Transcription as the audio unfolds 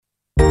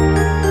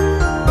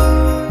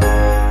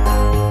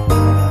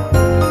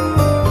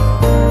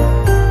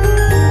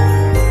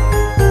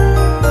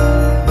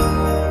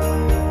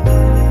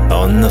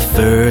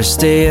first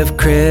day of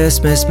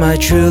Christmas, my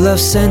true love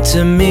sent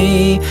to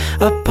me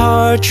a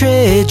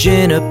partridge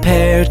in a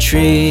pear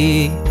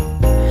tree.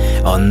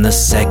 On the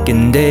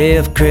second day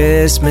of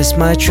Christmas,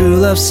 my true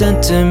love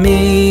sent to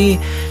me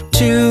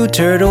 2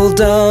 turtle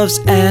doves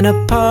and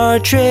a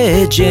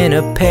partridge in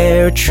a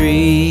pear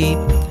tree.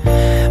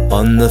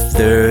 On the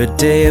third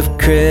day of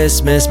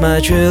Christmas, my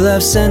true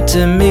love sent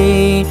to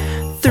me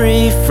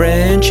 3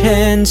 French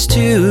hens,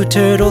 2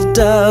 turtle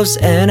doves,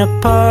 and a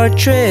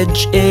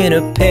partridge in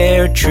a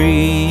pear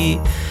tree.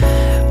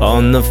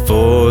 On the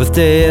fourth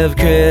day of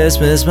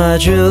Christmas, my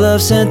true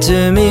love sent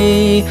to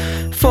me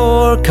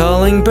 4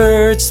 calling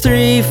birds,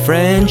 3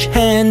 French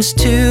hens,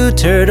 2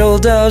 turtle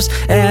doves,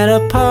 and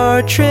a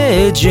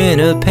partridge in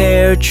a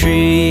pear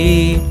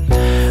tree.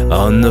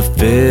 On the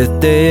fifth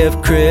day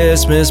of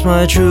Christmas,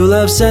 my true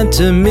love sent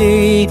to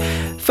me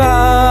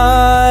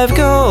 5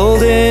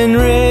 golden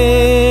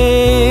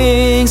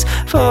rings,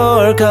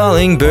 4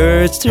 calling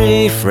birds,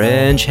 3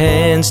 French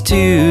hens,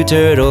 2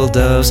 turtle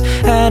doves,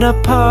 and a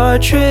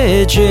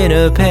partridge in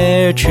a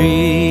pear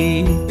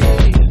tree.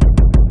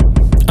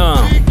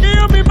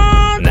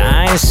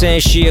 I ain't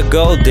saying she a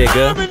gold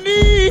digger,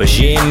 but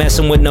she ain't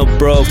messing with no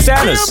broke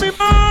Santas.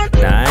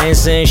 Now I ain't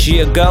saying she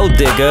a gold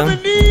digger,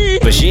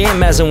 but she ain't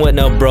messing with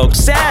no broke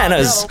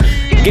Santas.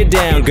 Get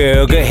down,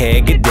 girl, go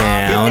ahead, get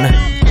down.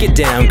 Get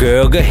down,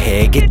 girl, go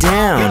ahead, get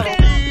down.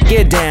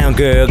 Get down,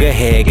 girl, go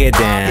ahead, get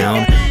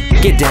down.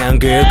 Get down,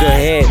 girl, go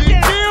ahead.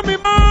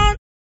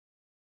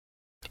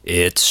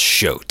 It's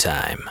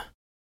showtime.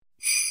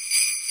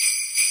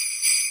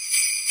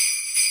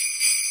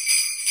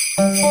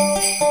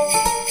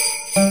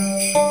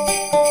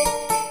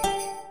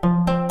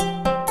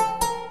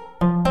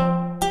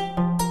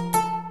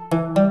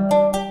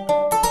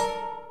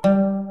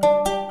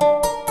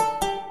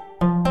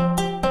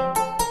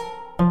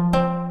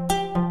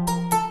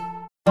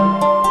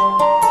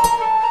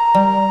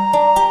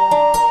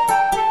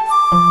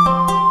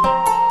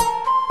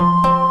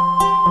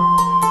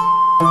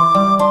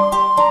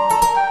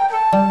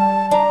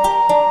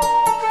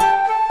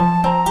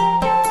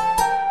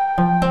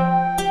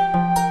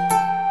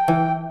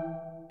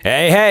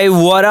 Hey,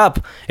 what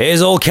up?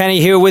 It's old Kenny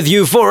here with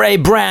you for a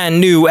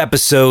brand new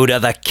episode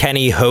of the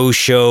Kenny Ho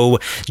Show,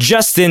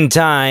 just in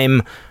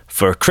time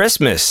for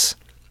Christmas.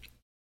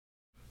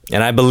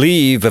 And I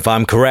believe, if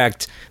I'm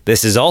correct,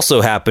 this is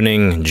also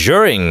happening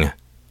during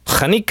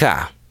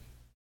Hanukkah.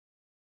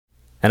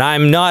 And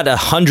I'm not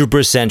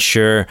 100%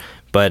 sure,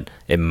 but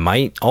it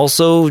might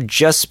also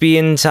just be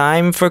in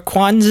time for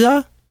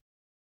Kwanzaa?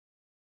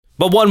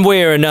 But one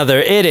way or another,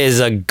 it is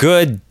a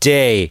good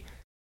day.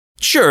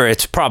 Sure,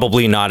 it's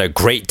probably not a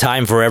great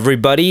time for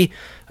everybody.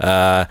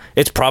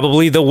 It's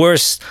probably the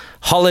worst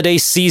holiday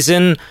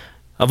season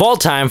of all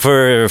time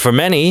for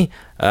many.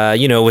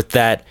 With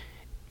that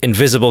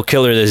invisible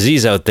killer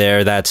disease out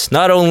there that's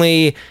not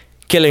only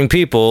killing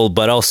people,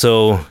 but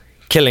also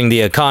killing the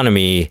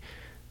economy,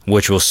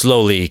 which will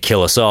slowly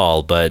kill us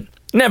all. But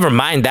never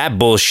mind that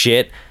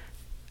bullshit.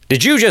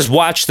 Did you just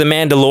watch The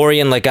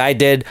Mandalorian like I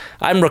did?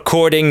 I'm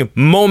recording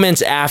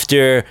moments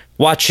after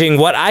watching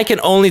what I can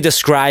only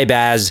describe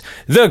as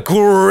the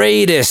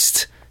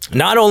greatest,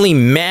 not only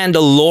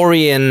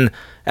Mandalorian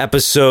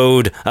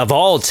episode of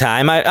all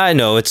time. I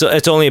know it's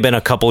only been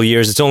a couple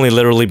years. It's only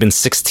literally been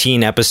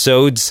 16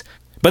 episodes.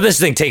 But this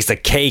thing takes the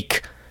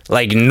cake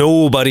like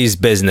nobody's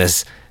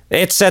business.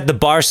 It set the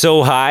bar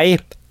so high,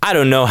 I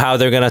don't know how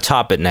they're going to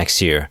top it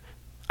next year.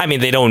 I mean,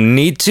 they don't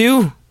need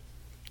to.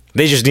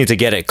 They just need to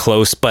get it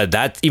close, but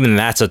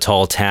that's a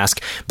tall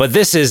task. But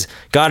this has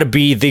got to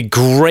be the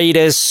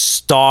greatest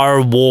Star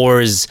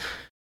Wars,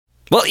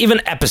 well,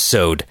 even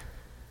episode.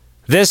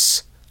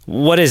 This,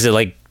 what is it,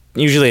 like,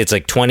 usually it's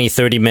like 20,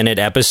 30-minute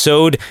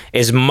episode,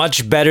 is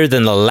much better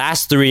than the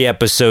last 3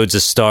 episodes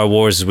of Star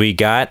Wars we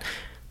got.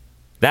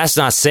 That's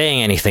not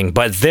saying anything,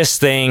 but this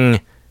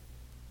thing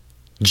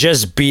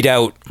just beat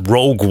out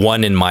Rogue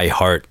One in my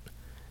heart.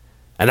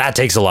 And that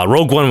takes a lot.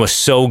 Rogue One was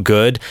so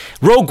good.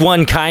 Rogue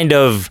One kind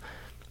of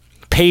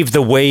paved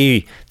the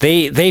way.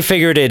 They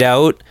figured it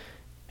out.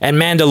 And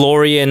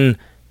Mandalorian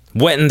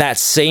went in that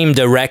same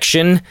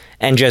direction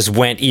and just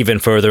went even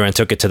further and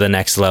took it to the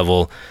next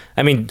level.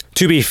 I mean,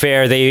 to be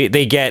fair,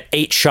 they get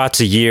 8 shots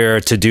a year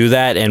to do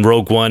that. And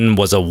Rogue One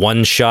was a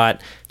 1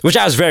 shot, which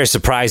I was very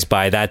surprised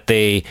by, that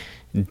they,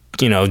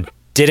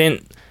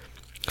 didn't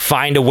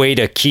find a way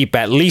to keep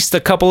at least a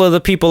couple of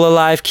the people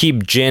alive,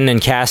 keep Jyn and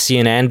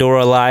Cassian Andor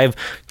alive,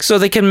 so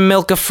they can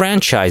milk a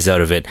franchise out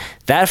of it.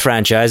 That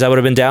franchise I would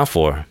have been down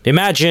for.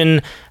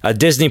 Imagine a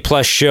Disney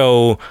Plus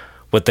show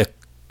with the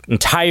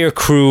entire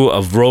crew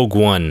of Rogue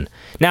One.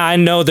 Now, I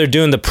know they're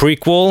doing the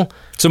prequel,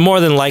 so more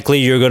than likely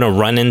you're going to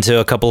run into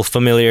a couple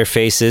familiar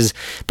faces,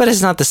 but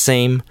it's not the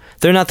same.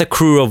 They're not the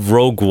crew of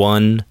Rogue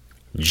One.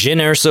 Jyn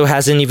Erso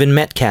hasn't even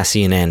met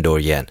Cassian Andor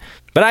yet.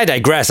 But I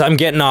digress. I'm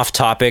getting off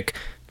topic.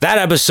 That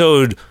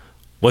episode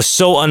was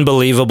so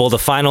unbelievable. The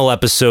final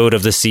episode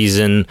of the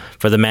season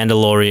for The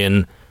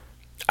Mandalorian.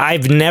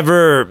 I've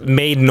never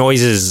made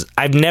noises.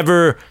 I've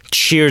never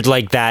cheered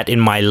like that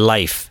in my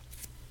life.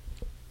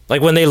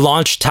 Like when they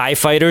launched TIE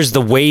fighters,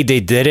 the way they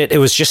did it, it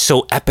was just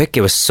so epic.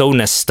 It was so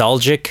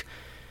nostalgic.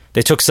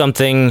 They took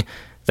something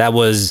that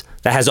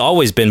has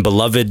always been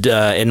beloved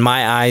in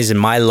my eyes, in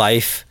my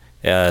life,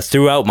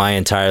 throughout my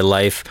entire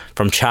life,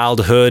 from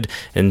childhood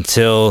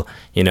until,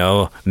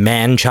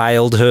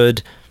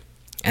 man-childhood.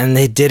 And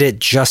they did it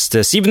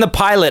justice. Even the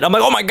pilot, I'm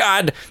like, oh my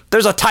God,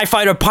 there's a TIE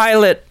fighter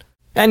pilot.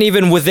 And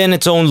even within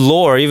its own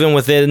lore, even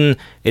within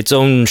its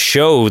own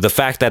show, the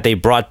fact that they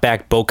brought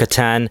back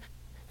Bo-Katan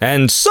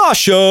and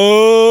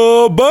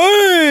Sasha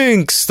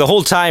Banks. The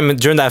whole time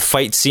during that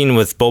fight scene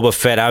with Boba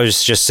Fett, I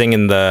was just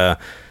singing the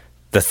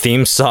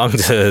theme song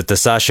to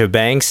Sasha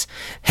Banks.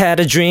 Had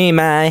a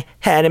dream, I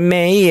had it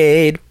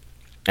made.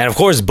 And of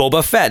course,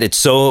 Boba Fett. It's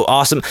so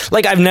awesome.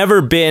 Like, I've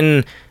never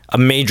been a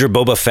major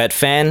Boba Fett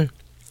fan.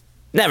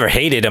 Never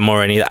hated him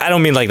or anything. I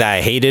don't mean like that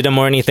I hated him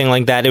or anything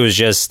like that. It was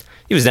just,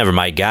 he was never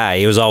my guy.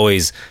 He was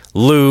always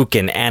Luke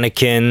and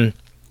Anakin.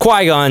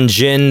 Qui-Gon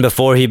Jinn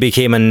before he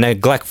became a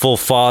neglectful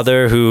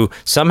father who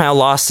somehow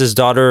lost his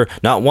daughter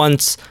not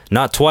once,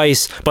 not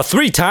twice, but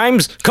 3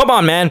 times? Come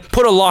on, man.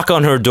 Put a lock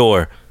on her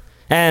door.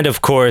 And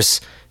of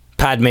course,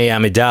 Padme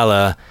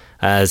Amidala,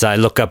 as I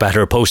look up at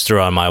her poster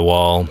on my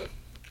wall.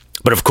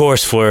 But of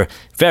course, for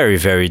very,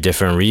 very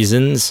different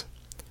reasons.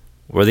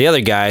 Where the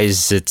other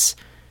guys,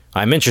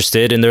 I'm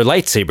interested in their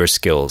lightsaber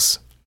skills.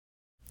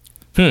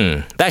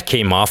 That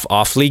came off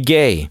awfully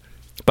gay.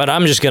 But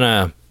I'm just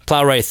gonna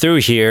plow right through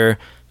here.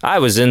 I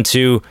was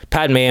into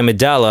Padme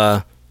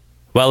Amidala.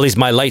 Well, at least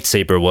my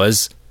lightsaber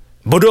was.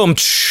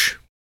 Badumch!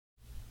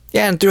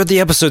 Yeah, and throughout the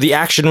episode, the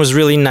action was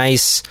really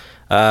nice.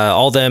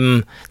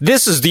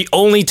 This is the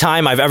only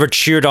time I've ever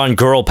cheered on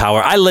girl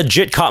power. I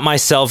legit caught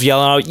myself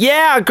yelling out,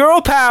 yeah,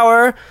 girl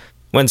power!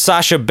 When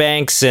Sasha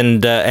Banks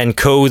and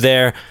co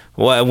there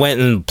went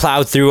and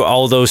plowed through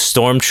all those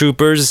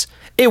stormtroopers,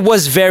 it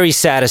was very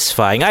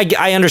satisfying.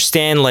 I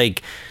understand,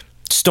 like,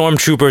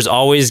 stormtroopers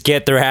always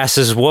get their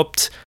asses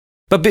whooped,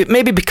 but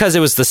maybe because it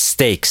was the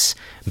stakes.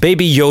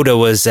 Baby Yoda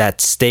was at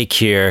stake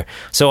here,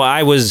 so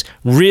I was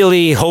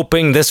really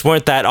hoping this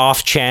weren't that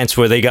off chance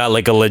where they got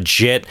like a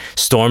legit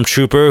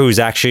stormtrooper who's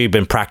actually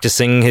been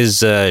practicing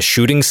his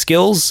shooting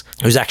skills,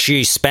 who's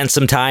actually spent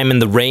some time in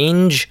the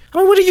range. I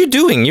mean, what are you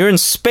doing? You're in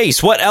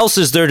space. What else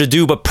is there to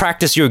do but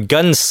practice your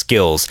gun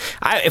skills?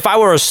 If I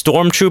were a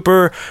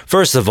stormtrooper,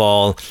 first of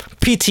all,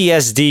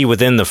 PTSD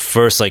within the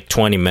first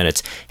 20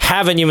 minutes.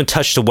 Haven't even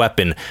touched a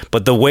weapon,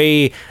 but the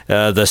way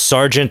the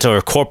sergeant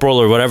or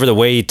corporal or whatever, the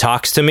way he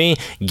talks to me,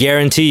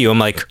 guarantee you, I'm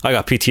like, I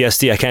got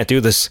PTSD, I can't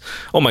do this.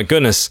 Oh my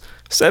goodness,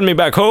 send me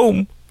back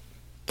home.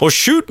 Or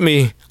shoot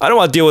me. I don't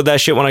want to deal with that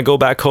shit when I go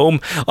back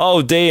home.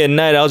 Oh, day and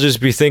night, I'll just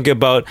be thinking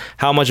about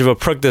how much of a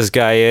prick this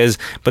guy is,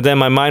 but then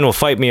my mind will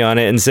fight me on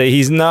it and say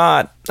he's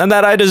not, and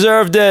that I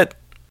deserved it.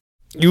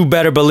 You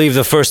better believe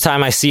the first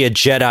time I see a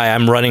Jedi,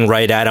 I'm running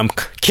right at him.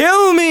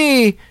 Kill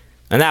me!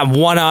 And that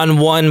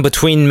one-on-one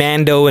between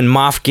Mando and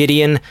Moff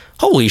Gideon,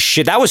 holy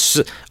shit, that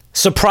was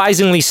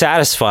surprisingly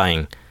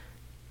satisfying.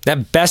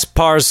 That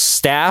Bespar's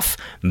staff,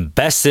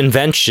 best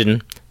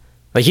invention.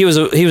 Like, he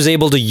was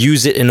able to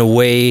use it in a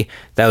way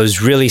that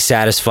was really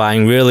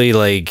satisfying, really,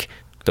 do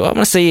I want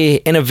to say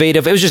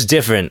innovative? It was just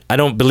different. I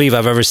don't believe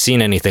I've ever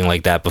seen anything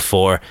like that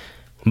before.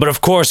 But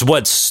of course,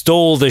 what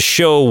stole the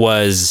show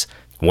was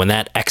when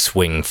that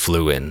X-Wing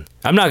flew in.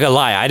 I'm not gonna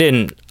lie, I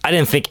didn't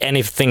think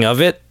anything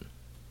of it.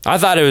 I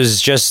thought it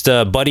was just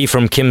Buddy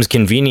from Kim's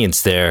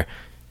Convenience there.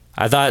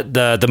 I thought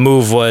the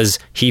move was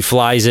he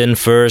flies in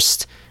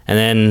first, and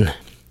then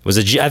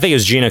I think it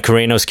was Gina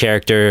Carano's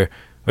character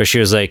where she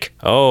was like,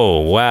 oh,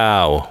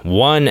 wow,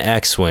 one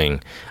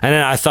X-Wing. And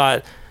then I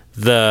thought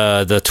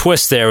the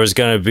twist there was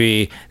going to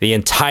be the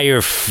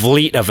entire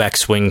fleet of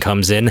X-Wing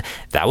comes in.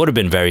 That would have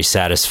been very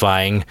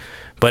satisfying.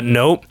 But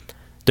nope,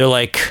 they're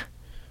like,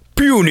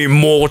 puny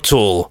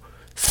mortal,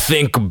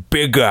 think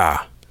bigger.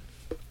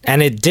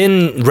 And it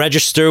didn't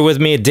register with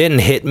me, it didn't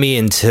hit me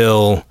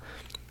until,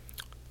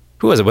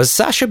 who was it? Was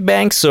Sasha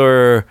Banks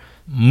or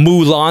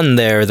Mulan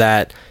there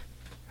that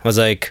was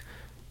like,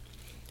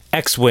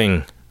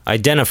 X-Wing,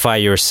 identify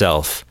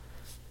yourself.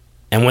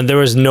 And when there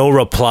was no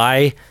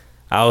reply,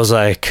 I was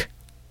like,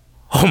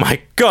 oh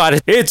my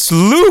god, it's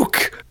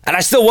Luke! And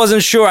I still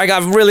wasn't sure. I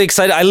got really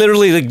excited. I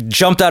literally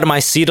jumped out of my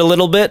seat a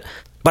little bit,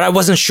 but I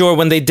wasn't sure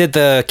when they did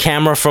the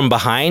camera from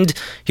behind.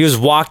 He was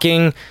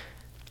walking.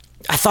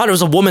 I thought it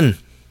was a woman.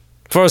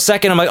 For a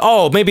second, I'm like,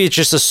 oh, maybe it's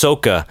just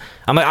Ahsoka.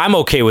 I'm like, I'm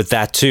okay with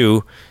that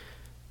too.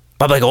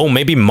 But I'm like, oh,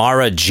 maybe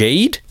Mara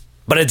Jade?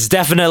 But it's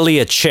definitely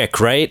a chick,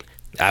 right?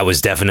 I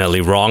was definitely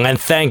wrong, and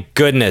thank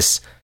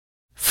goodness.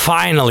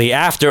 Finally,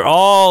 after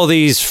all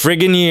these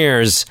friggin'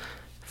 years,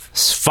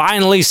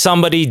 finally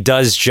somebody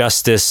does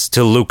justice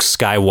to Luke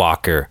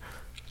Skywalker.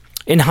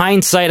 In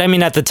hindsight, I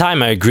mean, at the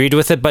time I agreed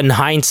with it, but in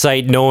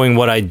hindsight, knowing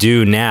what I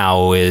do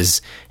now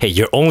is, hey,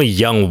 you're only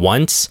young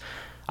once.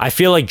 I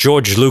feel like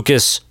George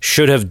Lucas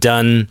should have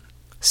done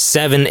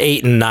 7,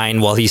 8, and 9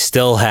 while he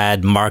still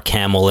had Mark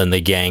Hamill and the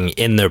gang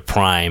in their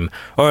prime,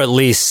 or at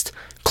least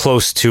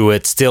close to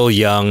it, still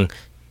young.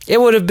 It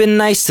would have been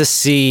nice to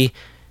see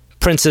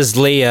Princess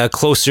Leia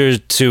closer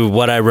to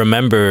what I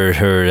remember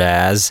her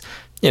as.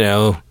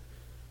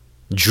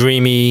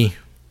 Dreamy,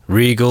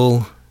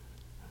 regal,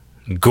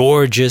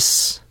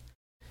 gorgeous.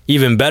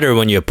 Even better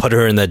when you put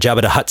her in the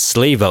Jabba the Hutt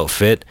slave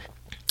outfit.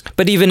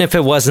 But even if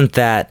it wasn't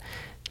that,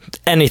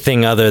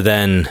 anything other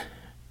than,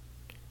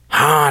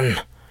 Han,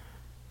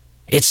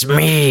 it's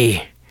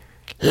me,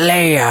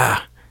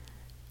 Leia.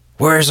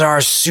 Where's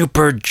our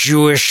super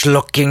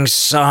Jewish-looking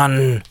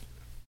son?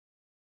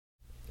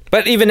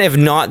 But even if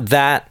not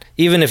that,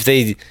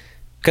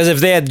 because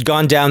if they had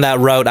gone down that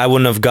route, I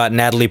wouldn't have got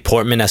Natalie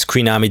Portman as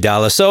Queen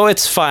Amidala, so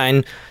it's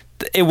fine.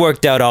 It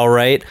worked out all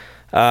right.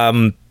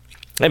 In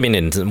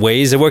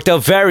ways, it worked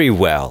out very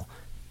well.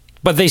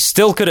 But they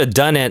still could have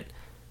done it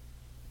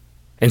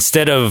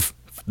instead of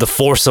The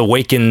Force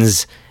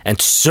Awakens,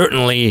 and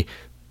certainly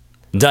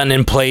done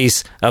in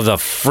place of the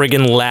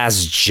friggin'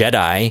 Last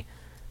Jedi.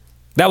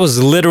 That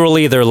was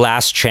literally their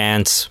last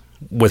chance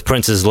with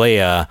Princess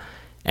Leia,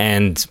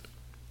 and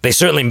they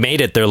certainly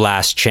made it their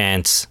last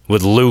chance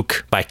with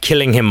Luke by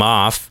killing him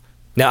off.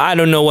 Now, I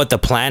don't know what the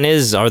plan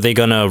is. Are they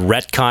gonna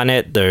retcon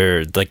it?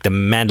 They're like the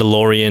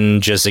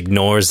Mandalorian just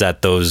ignores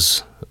that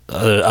those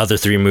other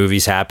 3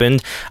 movies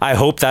happened. I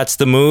hope that's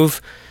the move,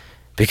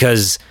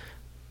 because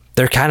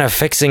they're kind of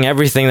fixing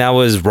everything that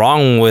was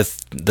wrong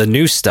with the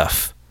new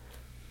stuff.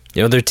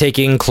 They're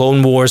taking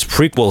Clone Wars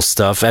prequel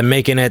stuff and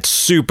making it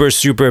super,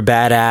 super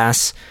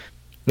badass.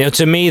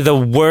 To me, the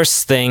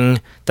worst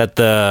thing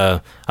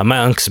that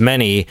amongst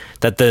many,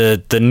 that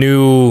the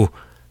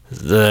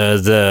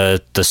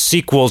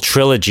sequel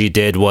trilogy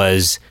did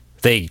was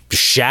they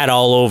shat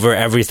all over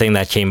everything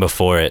that came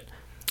before it.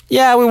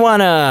 Yeah, we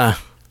want to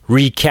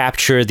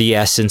recapture the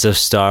essence of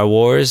Star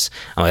Wars.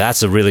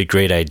 That's a really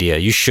great idea.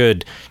 You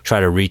should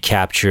try to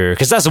recapture,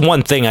 because that's the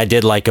one thing I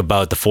did like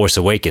about The Force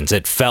Awakens.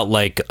 It felt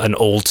like an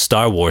old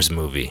Star Wars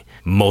movie,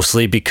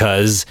 mostly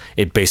because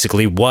it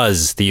basically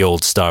was the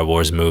old Star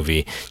Wars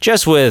movie,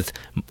 just with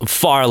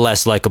far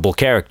less likable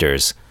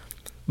characters.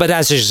 But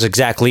that's just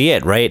exactly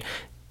it, right?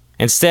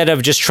 Instead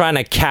of just trying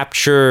to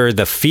capture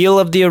the feel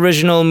of the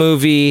original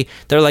movie,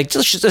 they're like,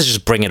 let's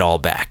just bring it all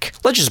back.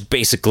 Let's just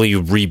basically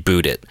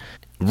reboot it.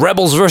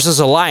 Rebels versus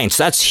Alliance,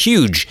 that's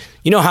huge.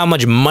 You know how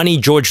much money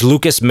George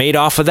Lucas made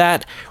off of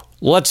that?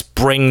 Let's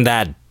bring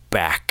that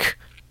back.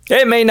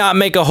 It may not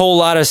make a whole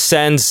lot of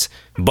sense,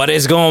 but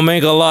it's gonna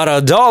make a lot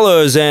of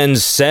dollars and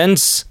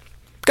cents.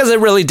 Because it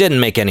really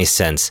didn't make any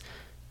sense.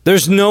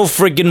 There's no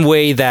friggin'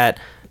 way that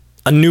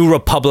a New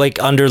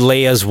Republic under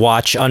Leia's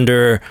watch,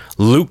 under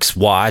Luke's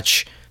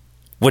watch,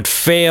 would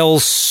fail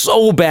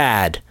so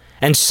bad.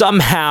 And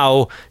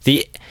somehow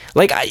you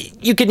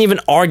can even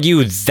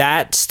argue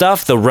that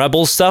stuff, the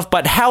rebel stuff,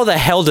 but how the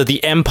hell did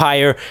the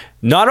Empire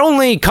not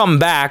only come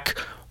back,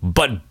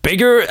 but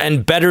bigger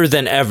and better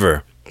than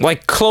ever?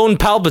 Like Clone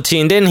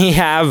Palpatine, didn't he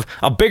have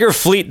a bigger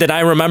fleet than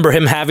I remember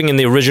him having in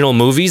the original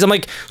movies? I'm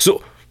like,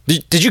 so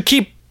did you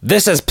keep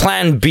this as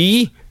plan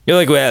B? You're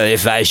like, well,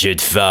 if I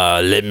should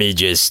fall, let me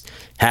just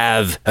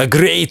have a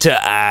greater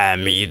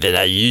army than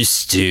I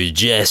used to,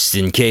 just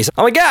in case.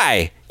 I'm like,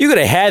 guy, you could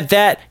have had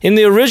that in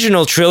the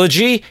original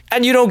trilogy,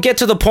 and you don't get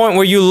to the point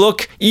where you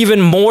look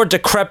even more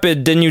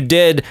decrepit than you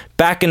did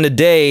back in the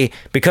day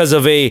because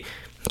of a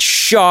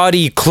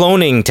shoddy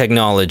cloning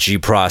technology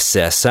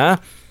process, huh?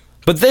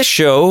 But this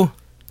show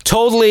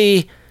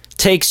totally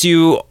takes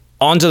you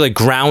onto the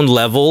ground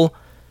level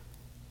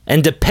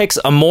and depicts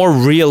a more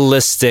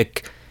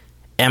realistic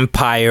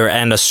empire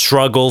and a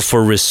struggle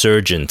for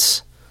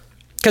resurgence.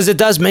 Because it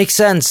does make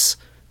sense.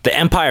 The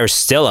Empire's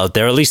still out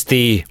there, at least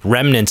the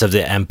remnants of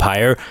the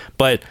Empire,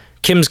 but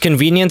Kim's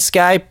Convenience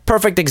guy,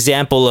 perfect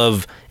example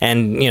of,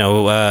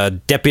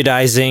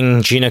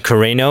 deputizing Gina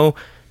Carano.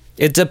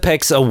 It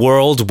depicts a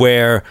world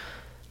where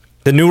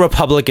the New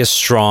Republic is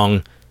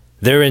strong,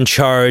 they're in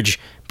charge,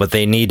 but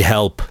they need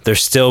help. They're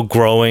still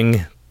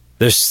growing.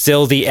 There's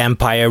still the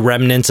Empire,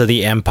 remnants of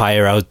the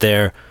Empire out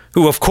there,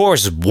 who of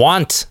course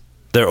want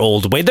their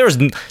old way.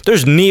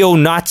 There's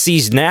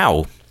neo-Nazis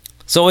now.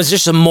 So it's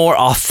just a more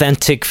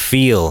authentic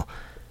feel.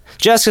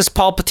 Just because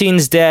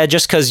Palpatine's dead,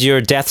 just because your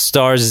Death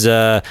Star's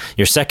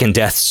your second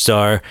Death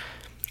Star,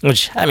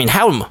 which,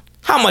 how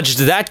much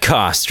did that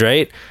cost,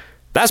 right?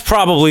 That's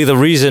probably the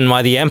reason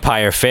why the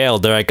Empire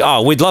failed. They're like,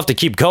 oh, we'd love to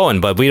keep going,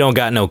 but we don't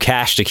got no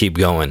cash to keep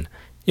going.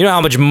 You know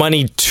how much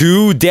money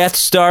 2 Death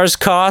Stars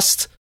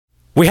cost?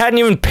 We hadn't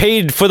even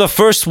paid for the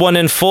first one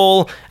in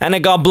full, and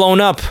it got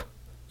blown up.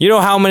 You know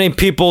how many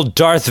people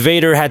Darth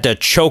Vader had to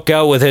choke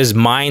out with his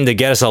mind to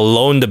get us a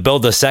loan to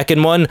build the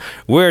second one?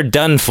 We're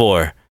done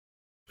for.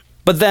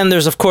 But then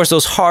there's, of course,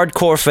 those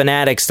hardcore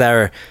fanatics that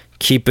are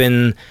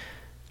keeping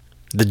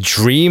the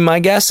dream, I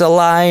guess,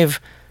 alive.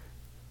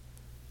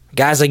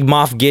 Guys like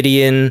Moff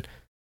Gideon,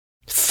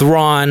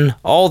 Thrawn,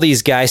 all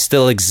these guys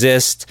still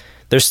exist.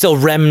 There's still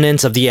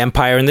remnants of the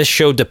Empire, and this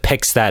show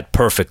depicts that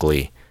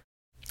perfectly.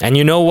 And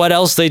you know what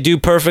else they do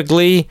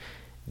perfectly?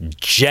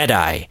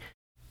 Jedi.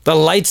 The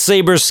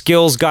lightsaber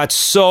skills got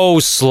so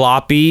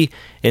sloppy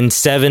in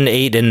 7,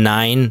 8, and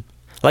 9.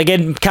 Like,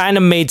 it kind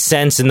of made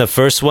sense in the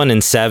first one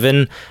in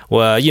 7.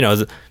 Well,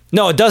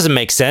 No, it doesn't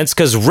make sense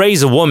because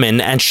Rey's a woman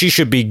and she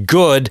should be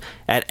good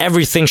at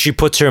everything she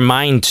puts her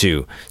mind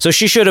to. So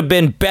she should have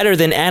been better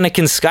than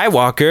Anakin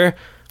Skywalker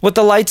with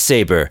the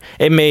lightsaber.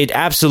 It made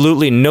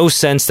absolutely no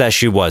sense that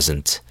she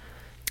wasn't.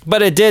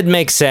 But it did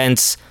make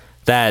sense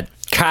that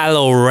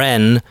Kylo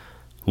Ren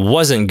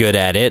wasn't good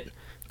at it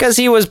because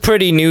he was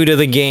pretty new to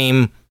the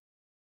game.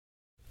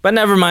 But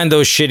never mind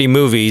those shitty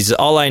movies.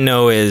 All I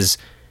know is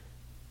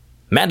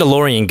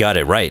Mandalorian got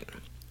it right.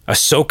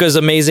 Ahsoka's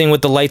amazing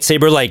with the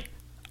lightsaber. Like,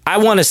 I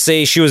want to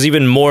say she was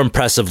even more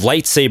impressive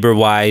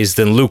lightsaber-wise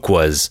than Luke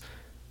was.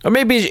 Or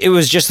maybe it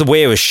was just the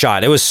way it was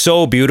shot. It was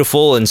so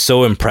beautiful and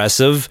so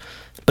impressive.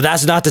 But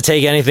that's not to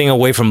take anything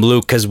away from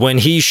Luke, because when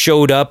he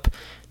showed up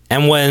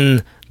and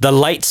when the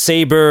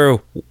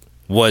lightsaber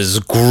was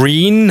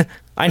green,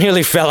 I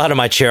nearly fell out of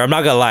my chair. I'm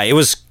not going to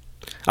lie.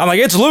 I'm like,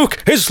 it's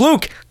Luke! It's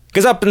Luke!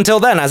 Because up until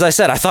then, as I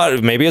said, I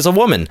thought maybe it's a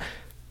woman.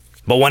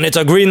 But when it's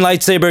a green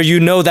lightsaber, you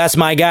know that's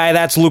my guy.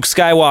 That's Luke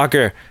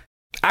Skywalker.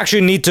 I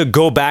actually need to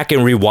go back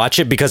and rewatch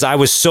it because I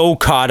was so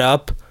caught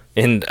up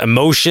in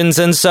emotions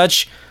and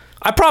such.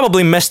 I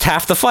probably missed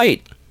half the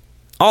fight.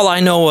 All I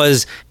know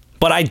was,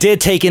 but I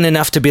did take in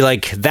enough to be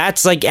like,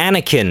 that's like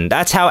Anakin.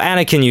 That's how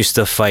Anakin used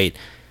to fight.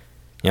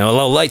 You know, a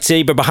little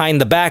lightsaber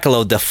behind the back, a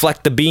little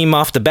deflect the beam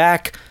off the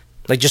back.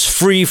 Like just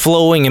free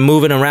flowing and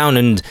moving around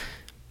and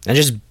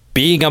just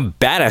being a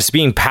badass,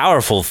 being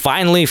powerful,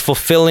 finally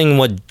fulfilling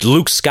what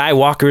Luke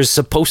Skywalker is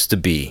supposed to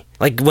be.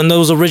 Like when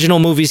those original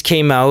movies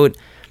came out,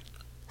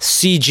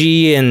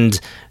 CG and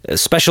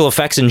special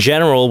effects in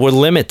general were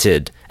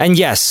limited. And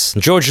yes,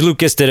 George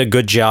Lucas did a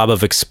good job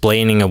of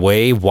explaining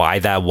away why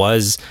that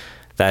was.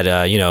 That,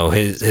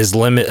 his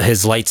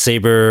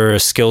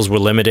lightsaber skills were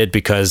limited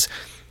because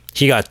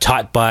he got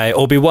taught by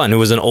Obi-Wan, who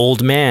was an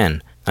old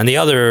man. And the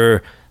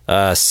other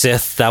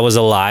Sith that was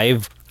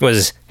alive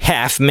was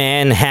half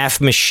man,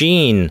 half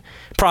machine.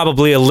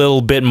 Probably a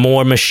little bit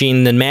more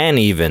machine than man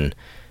even.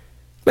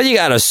 But you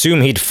gotta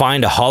assume he'd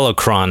find a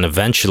holocron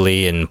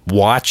eventually and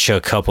watch a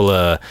couple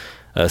of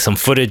some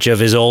footage of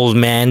his old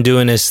man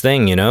doing his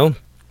thing, you know?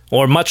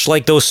 Or much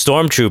like those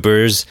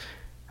stormtroopers,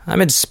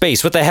 I'm in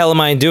space. What the hell am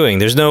I doing?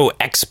 There's no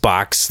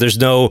Xbox. There's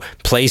no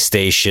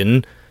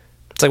PlayStation.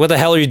 It's like, what the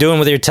hell are you doing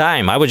with your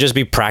time? I would just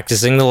be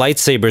practicing the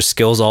lightsaber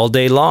skills all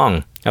day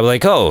long. I'd be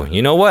like, oh,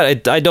 you know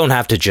what? I don't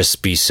have to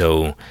just be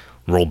so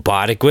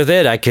robotic with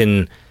it. I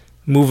can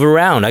move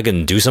around. I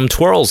can do some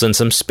twirls and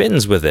some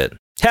spins with it.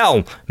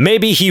 Hell,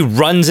 maybe he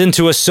runs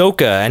into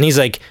Ahsoka and he's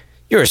like,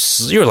 your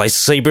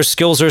lightsaber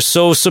skills are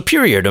so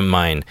superior to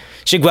mine.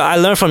 She's like, well, I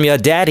learned from your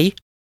daddy.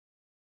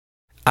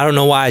 I don't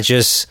know why I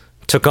just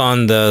took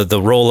on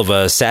the role of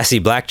a sassy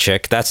black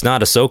chick. That's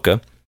not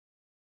Ahsoka.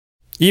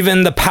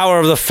 Even the power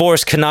of the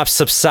Force cannot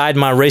subside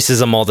my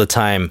racism all the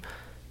time.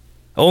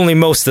 Only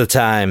most of the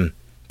time.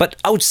 But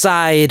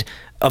outside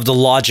of the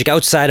logic,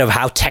 outside of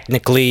how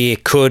technically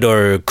it could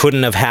or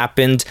couldn't have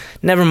happened,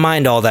 never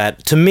mind all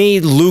that. To me,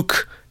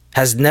 Luke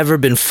has never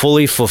been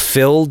fully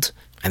fulfilled,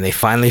 and they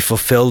finally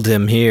fulfilled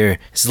him here.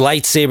 His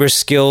lightsaber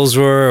skills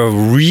were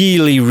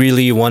really,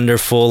 really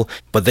wonderful,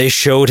 but they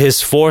showed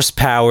his Force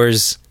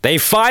powers. They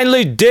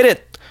finally did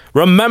it!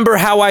 Remember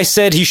how I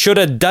said he should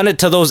have done it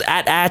to those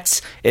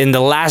AT-ATs in The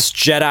Last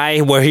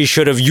Jedi, where he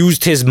should have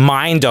used his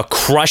mind to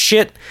crush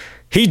it?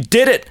 He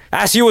did it!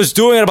 As he was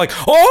doing it, I'm like,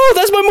 oh,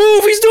 that's my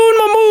move! He's doing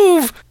my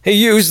move! He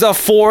used the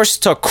Force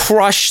to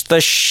crush the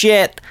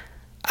shit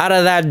out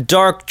of that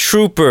dark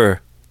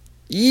trooper.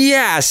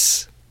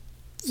 Yes!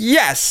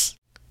 Yes!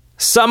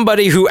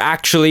 Somebody who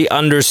actually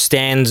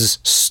understands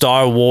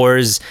Star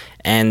Wars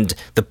and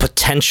the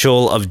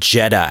potential of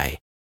Jedi.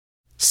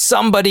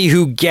 Somebody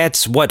who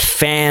gets what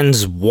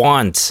fans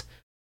want.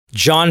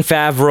 Jon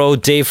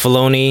Favreau, Dave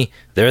Filoni,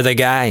 they're the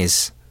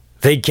guys.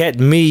 They get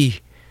me.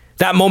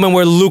 That moment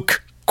where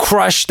Luke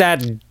crushed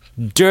that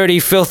dirty,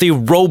 filthy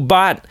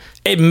robot,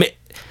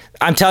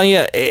 I'm telling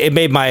you, it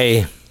made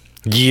my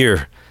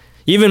year.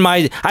 Even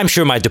I'm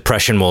sure my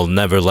depression will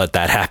never let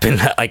that happen.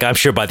 Like, I'm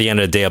sure by the end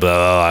of the day, I'll be like,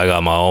 oh, I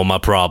got all my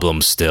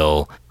problems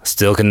still.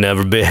 Still can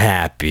never be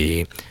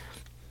happy.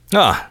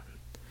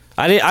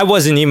 I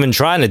wasn't even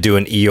trying to do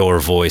an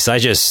Eeyore voice. I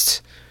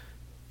just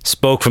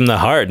spoke from the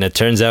heart, and it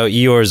turns out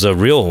Eeyore's a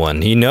real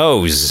one. He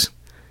knows.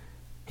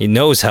 He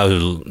knows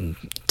how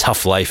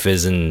tough life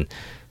is and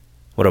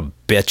what a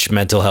bitch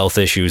mental health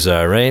issues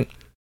are, right?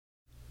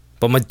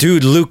 But my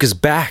dude Luke is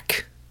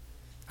back.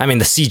 I mean,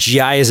 the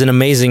CGI isn't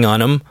amazing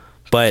on him,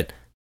 but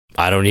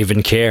I don't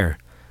even care.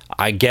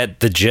 I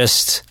get the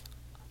gist.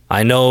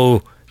 I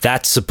know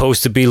that's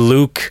supposed to be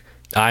Luke.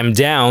 I'm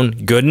down.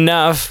 Good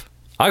enough.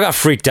 I got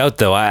freaked out,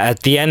 though.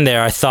 At the end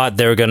there, I thought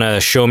they were going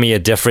to show me a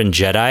different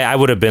Jedi. I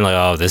would have been like,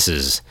 oh,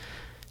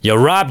 you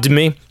robbed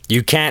me.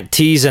 You can't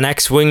tease an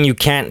X-Wing. You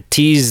can't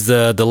tease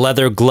the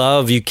leather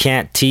glove. You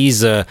can't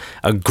tease a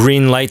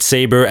green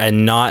lightsaber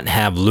and not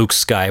have Luke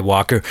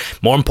Skywalker.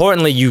 More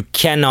importantly, you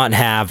cannot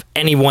have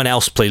anyone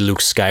else play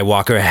Luke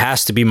Skywalker. It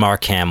has to be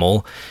Mark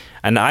Hamill.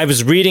 And I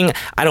was reading,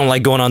 I don't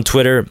like going on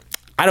Twitter.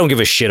 I don't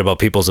give a shit about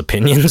people's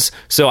opinions,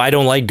 so I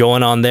don't like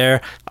going on there.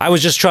 I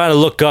was just trying to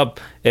look up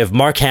if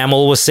Mark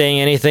Hamill was saying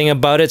anything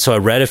about it, so I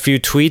read a few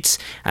tweets,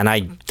 and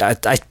I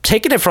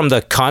taken it from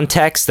the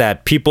context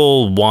that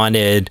people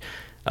wanted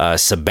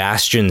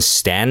Sebastian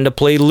Stan to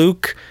play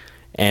Luke,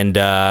 and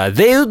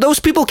those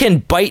people can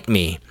bite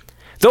me.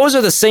 Those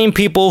are the same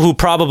people who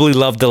probably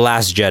loved The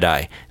Last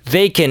Jedi.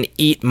 They can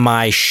eat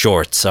my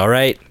shorts, all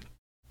right?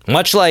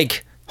 Much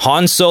like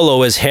Han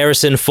Solo is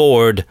Harrison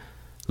Ford,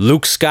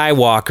 Luke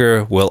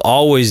Skywalker will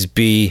always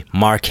be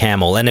Mark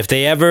Hamill. And if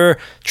they ever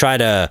try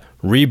to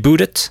reboot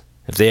it,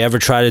 if they ever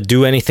try to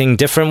do anything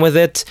different with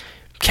it,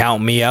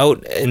 count me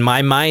out. In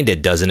my mind,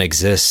 it doesn't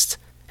exist.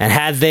 And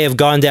had they have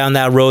gone down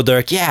that road, they're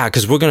like, yeah,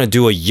 because we're going to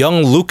do a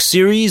young Luke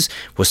series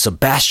with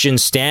Sebastian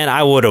Stan,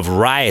 I would have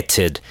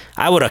rioted.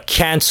 I would have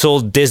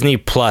canceled Disney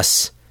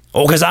Plus.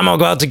 Oh, because I'm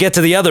about to get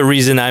to the other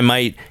reason I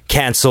might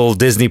cancel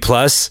Disney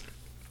Plus.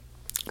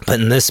 But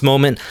in this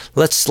moment,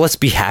 let's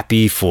be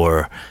happy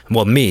for,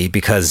 well, me,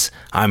 because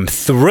I'm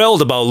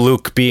thrilled about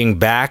Luke being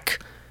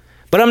back.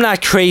 But I'm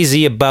not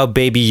crazy about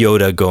Baby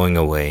Yoda going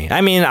away.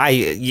 I mean,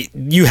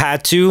 you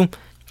had to,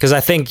 because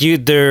I think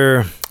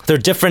there are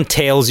different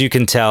tales you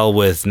can tell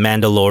with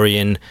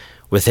Mandalorian,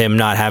 with him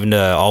not having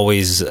to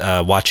always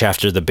watch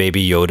after the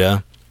Baby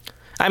Yoda.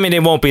 I mean,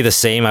 it won't be the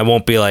same. I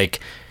won't be like,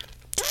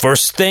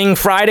 first thing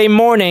Friday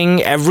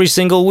morning, every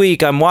single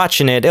week I'm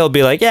watching it. It'll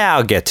be like, yeah,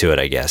 I'll get to it,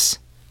 I guess.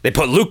 They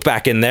put Luke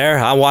back in there.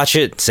 I'll watch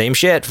it. Same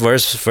shit.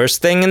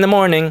 First thing in the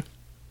morning.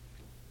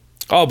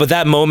 Oh, but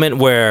that moment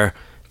where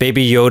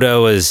Baby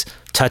Yoda was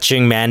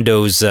touching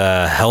Mando's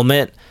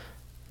helmet,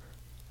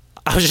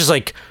 I was just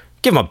like,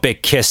 give him a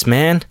big kiss,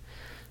 man.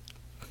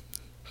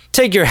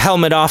 Take your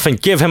helmet off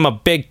and give him a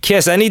big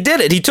kiss. And he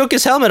did it. He took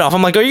his helmet off.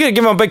 I'm like, are you going to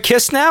give him a big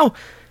kiss now?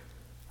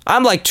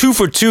 I'm like 2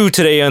 for 2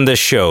 today on this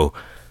show.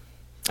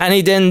 And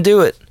he didn't do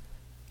it.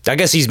 I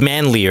guess he's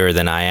manlier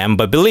than I am,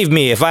 but believe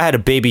me, if I had a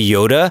Baby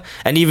Yoda,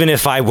 and even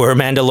if I were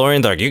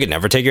Mandalorian, they're like, you could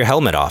never take your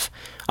helmet off.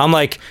 I'm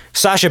like,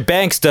 Sasha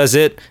Banks does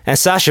it, and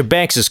Sasha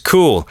Banks is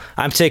cool.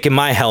 I'm taking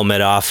my helmet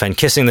off and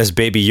kissing this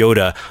Baby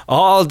Yoda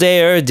all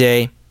day, every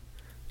day.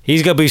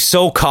 He's gonna be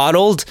so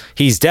coddled,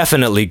 he's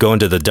definitely going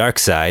to the dark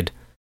side.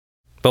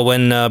 But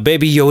when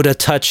Baby Yoda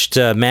touched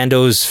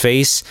Mando's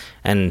face,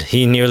 and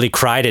he nearly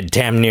cried, it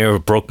damn near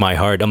broke my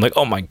heart. I'm like,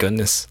 oh my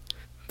goodness.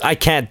 I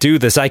can't do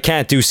this. I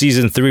can't do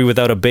season 3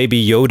 without a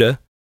Baby Yoda.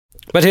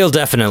 But he'll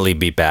definitely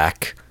be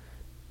back.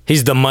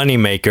 He's the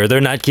moneymaker.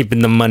 They're not keeping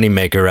the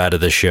moneymaker out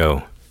of the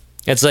show.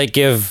 It's like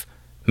if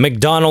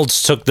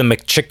McDonald's took the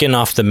McChicken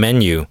off the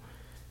menu.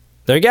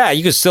 They're like, yeah,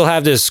 you could still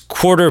have this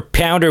quarter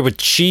pounder with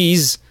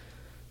cheese.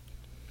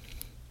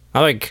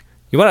 I'm like,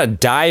 you want to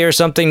die or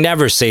something?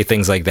 Never say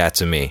things like that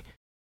to me.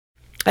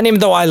 And even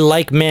though I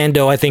like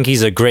Mando, I think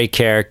he's a great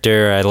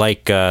character. I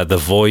like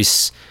the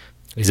voice.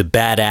 He's a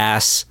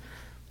badass.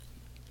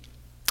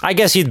 I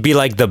guess he'd be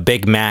like the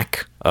Big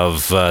Mac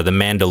of the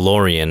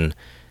Mandalorian.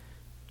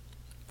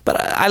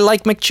 But I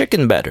like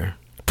McChicken better.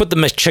 Put the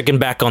McChicken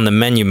back on the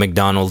menu,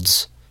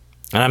 McDonald's.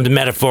 And I'm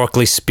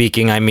metaphorically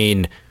speaking, I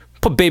mean,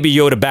 put Baby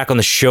Yoda back on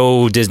the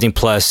show, Disney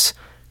Plus.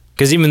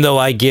 Because even though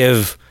I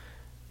give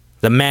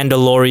the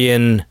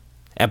Mandalorian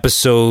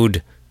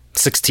episode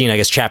 16, I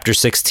guess chapter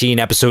 16,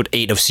 episode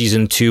 8 of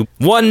season 2,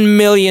 1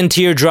 million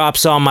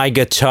teardrops on my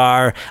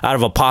guitar out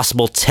of a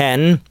possible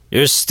 10,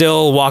 you're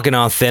still walking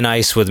on thin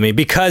ice with me,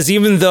 because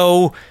even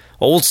though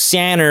old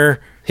Santa,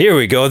 here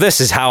we go,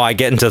 this is how I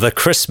get into the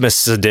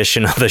Christmas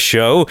edition of the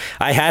show.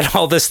 I had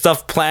all this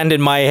stuff planned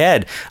in my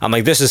head. I'm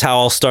like, this is how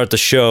I'll start the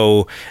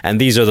show, and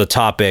these are the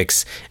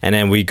topics, and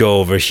then we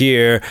go over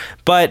here.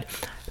 But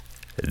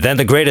then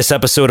the greatest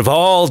episode of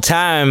all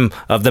time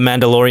of The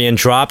Mandalorian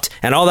dropped,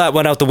 and all that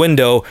went out the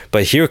window,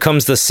 but here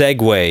comes the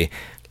segue.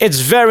 It's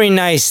very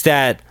nice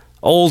that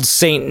old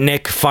Saint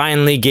Nick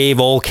finally gave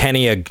old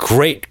Kenny a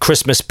great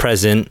Christmas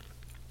present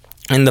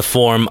in the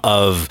form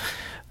of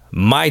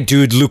my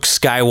dude Luke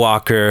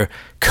Skywalker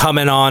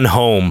coming on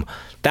home.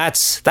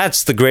 That's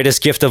the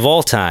greatest gift of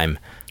all time.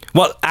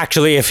 Well,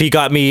 actually, if he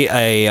got me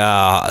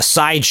a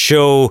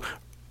sideshow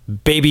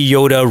Baby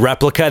Yoda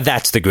replica,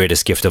 that's the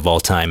greatest gift of all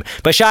time.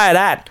 But shy of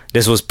that,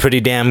 this was pretty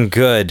damn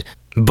good.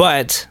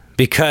 But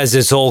because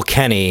it's old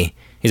Kenny,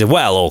 he said,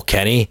 well, old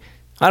Kenny,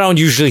 I don't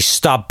usually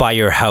stop by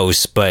your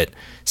house, but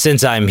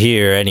since I'm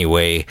here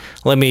anyway,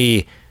 let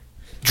me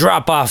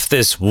drop off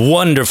this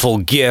wonderful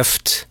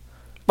gift,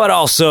 but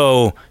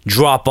also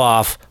drop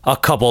off a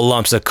couple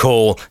lumps of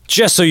coal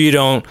just so you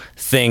don't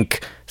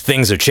think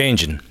things are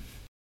changing.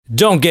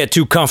 Don't get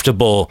too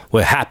comfortable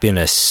with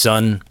happiness,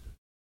 son.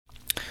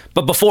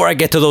 But before I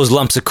get to those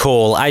lumps of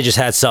coal, I just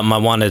had something I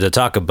wanted to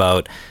talk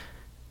about.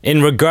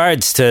 In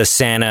regards to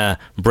Santa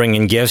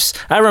bringing gifts,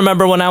 I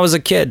remember when I was a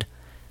kid,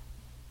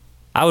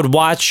 I would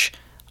watch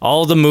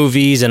all the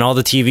movies and all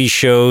the TV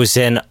shows,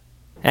 and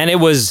it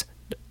was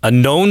a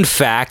known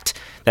fact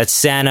that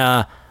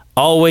Santa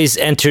always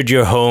entered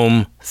your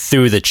home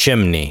through the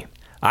chimney.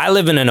 I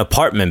live in an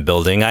apartment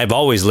building. I've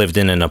always lived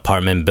in an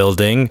apartment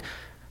building.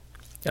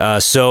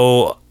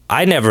 So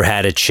I never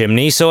had a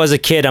chimney, so as a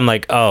kid, I'm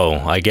like, oh,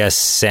 I guess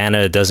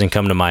Santa doesn't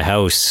come to my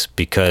house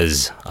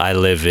because I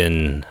live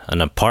in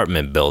an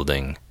apartment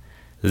building.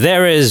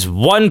 There is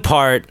one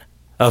part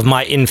of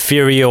my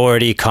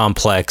inferiority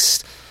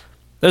complex.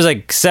 There's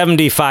like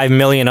 75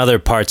 million other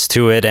parts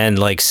to it, and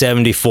like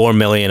 74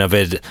 million of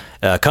it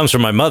comes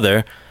from my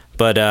mother.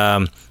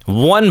 But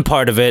one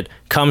part of it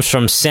comes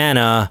from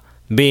Santa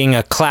being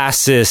a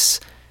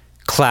classless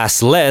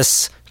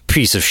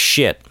piece of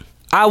shit.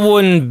 I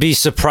wouldn't be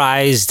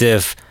surprised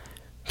if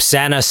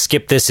Santa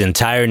skipped this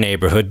entire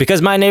neighborhood,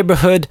 because my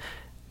neighborhood,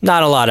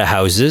 not a lot of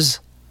houses,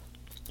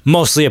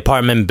 mostly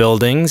apartment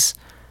buildings,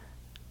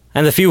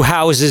 and the few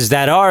houses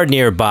that are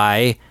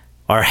nearby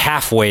are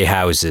halfway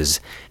houses.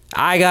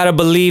 I gotta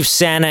believe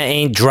Santa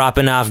ain't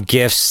dropping off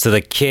gifts to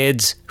the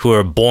kids who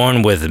are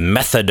born with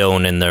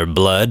methadone in their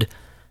blood.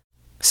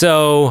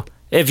 So,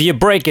 if you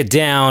break it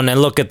down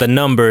and look at the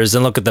numbers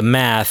and look at the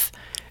math,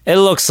 it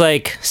looks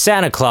like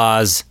Santa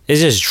Claus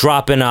is just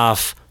dropping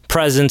off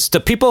presents to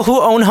people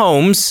who own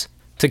homes,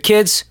 to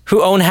kids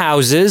who own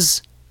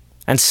houses,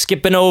 and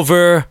skipping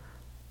over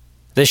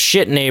the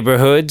shit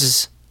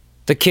neighborhoods,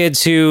 the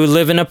kids who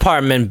live in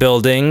apartment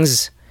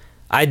buildings.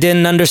 I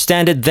didn't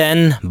understand it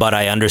then, but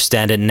I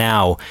understand it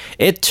now.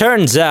 It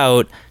turns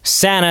out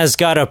Santa's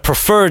got a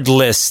preferred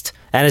list,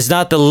 and it's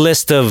not the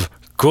list of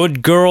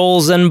good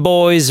girls and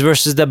boys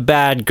versus the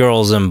bad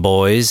girls and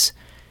boys.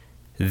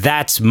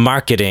 That's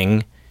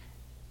marketing.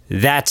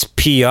 That's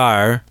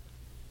PR.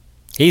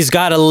 He's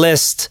got a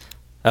list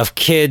of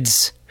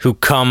kids who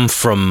come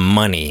from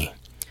money.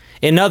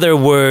 In other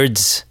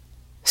words,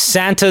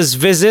 Santa's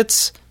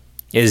visits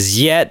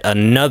is yet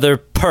another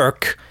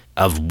perk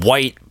of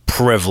white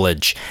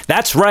privilege.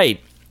 That's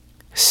right.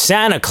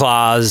 Santa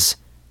Claus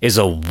is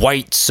a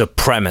white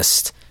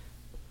supremacist.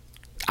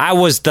 I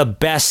was the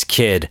best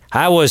kid.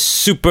 I was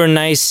super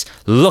nice,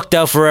 looked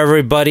out for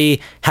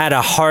everybody, had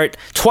a heart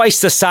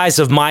twice the size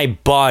of my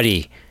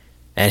body.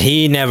 And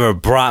he never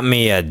brought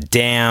me a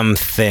damn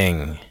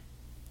thing.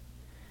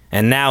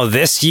 And now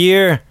this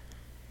year,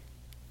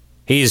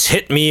 he's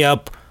hit me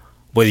up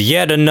with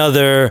yet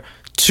another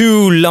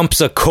 2 lumps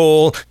of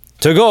coal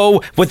to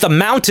go with the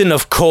mountain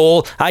of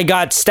coal I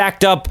got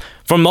stacked up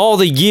from all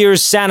the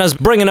years Santa's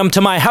bringing them to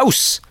my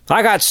house.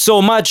 I got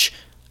so much,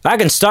 I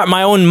can start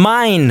my own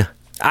mine.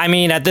 I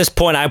mean, at this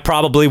point, I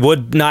probably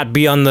would not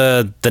be on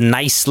the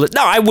nice list.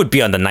 No, I would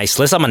be on the nice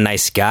list. I'm a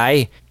nice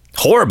guy.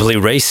 Horribly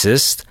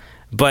racist.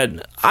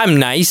 But I'm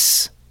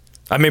nice.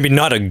 I'm maybe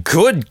not a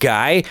good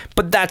guy,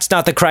 but that's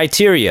not the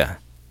criteria.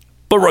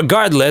 But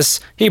regardless,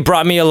 he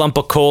brought me a lump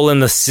of coal in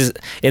the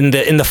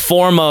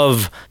form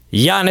of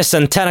Giannis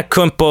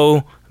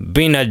Antetokounmpo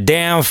being a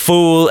damn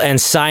fool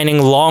and signing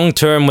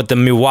long-term with the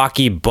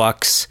Milwaukee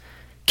Bucks,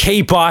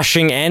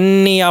 kiboshing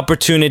any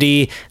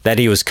opportunity that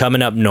he was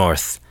coming up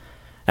north.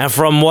 And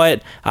from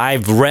what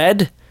I've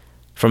read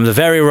from the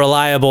very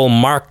reliable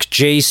Mark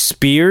J.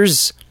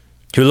 Spears,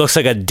 who looks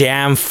like a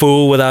damn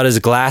fool without his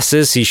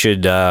glasses. He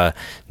should, I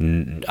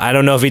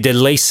don't know if he did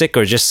LASIK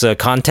or just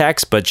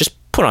contacts, but just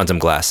put on some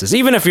glasses.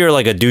 Even if you're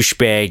like a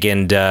douchebag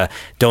and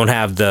don't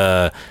have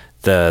the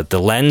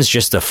lens,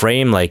 just a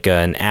frame, like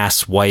an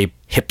asswipe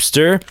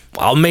hipster,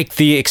 I'll make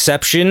the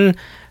exception.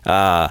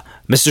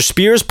 Mr.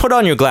 Spears, put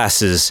on your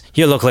glasses.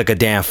 You look like a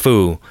damn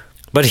fool.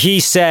 But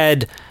he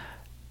said,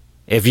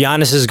 if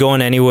Giannis is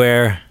going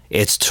anywhere,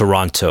 it's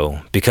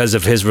Toronto because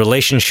of his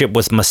relationship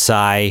with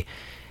Masai.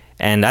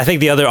 And I think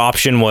the other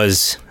option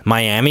was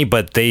Miami,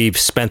 but they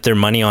spent their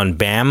money on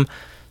Bam.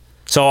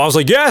 So I was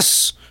like,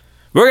 yes,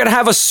 we're going to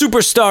have a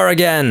superstar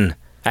again.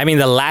 I mean,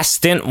 the last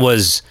stint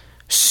was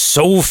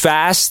so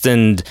fast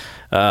and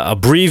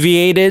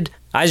abbreviated.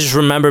 I just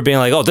remember being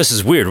like, oh, this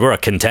is weird. We're a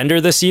contender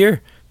this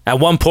year.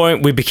 At one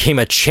point, we became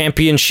a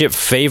championship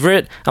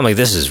favorite. I'm like,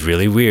 this is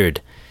really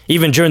weird.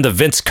 Even during the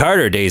Vince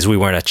Carter days, we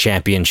weren't a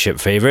championship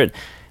favorite.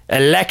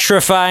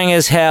 Electrifying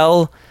as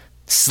hell.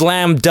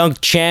 Slam dunk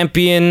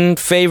champion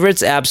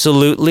favorites,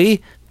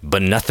 absolutely,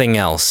 but nothing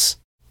else.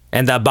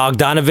 And that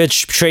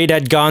Bogdanovich trade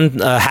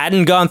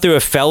hadn't gone through,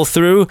 it fell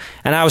through,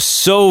 and I was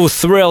so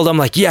thrilled. I'm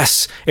like,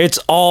 yes, it's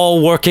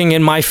all working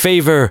in my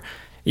favor.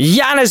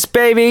 Giannis,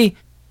 baby!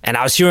 And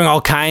I was hearing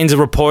all kinds of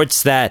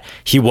reports that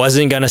he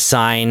wasn't going to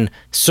sign,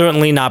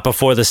 certainly not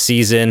before the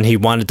season. He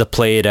wanted to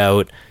play it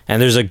out,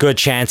 and there's a good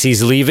chance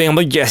he's leaving. I'm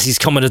like, yes, he's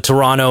coming to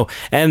Toronto.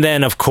 And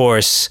then, of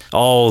course,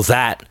 all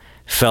that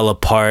fell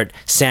apart.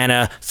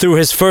 Santa threw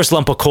his first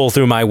lump of coal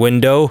through my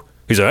window.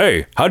 He's like,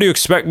 hey, how do you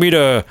expect me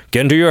to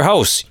get into your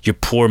house, you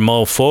poor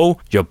mofo?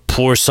 You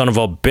poor son of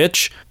a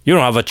bitch. You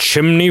don't have a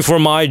chimney for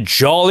my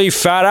jolly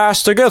fat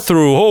ass to get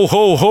through. Ho,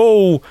 ho,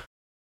 ho.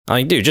 I'm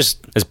like, dude,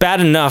 just, it's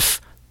bad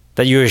enough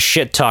that you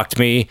shit-talked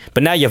me,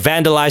 but now you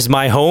vandalized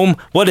my home?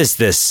 What is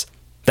this?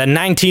 The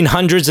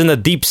 1900s in the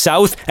deep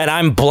south, and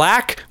I'm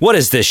black? What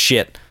is this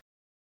shit?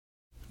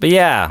 But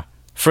yeah,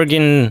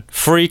 friggin'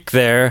 freak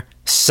there.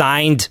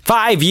 Signed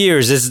 5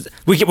 years.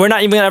 We're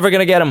not even ever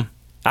gonna get him.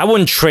 I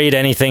wouldn't trade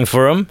anything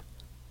for him.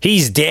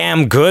 He's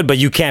damn good, but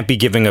you can't be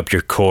giving up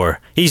your core.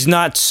 He's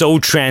not so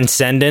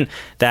transcendent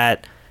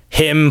that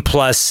him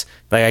plus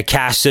like a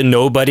cast of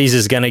nobodies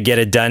is going to get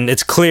it done.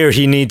 It's clear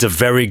he needs a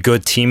very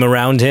good team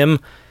around him.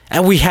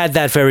 And we had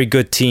that very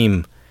good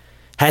team.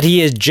 Had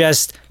he had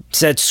just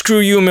said, screw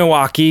you,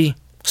 Milwaukee.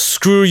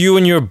 Screw you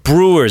and your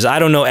Brewers. I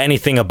don't know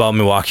anything about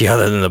Milwaukee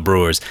other than the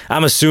Brewers.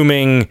 I'm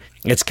assuming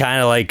it's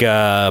kind of like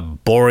a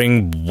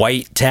boring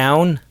white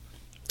town.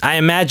 I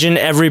imagine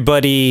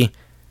everybody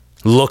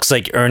looks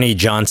like Ernie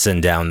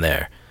Johnson down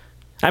there.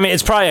 I mean,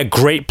 it's probably a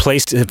great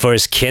place for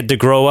his kid to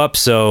grow up,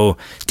 so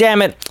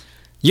damn it.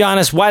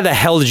 Giannis, why the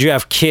hell did you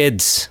have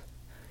kids?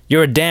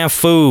 You're a damn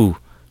fool.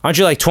 Aren't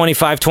you like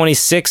 25,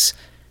 26?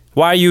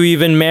 Why are you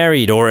even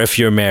married, or if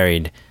you're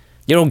married?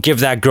 You don't give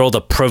that girl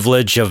the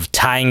privilege of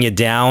tying you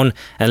down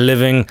and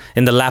living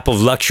in the lap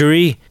of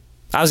luxury.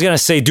 I was going to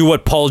say do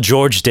what Paul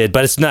George did,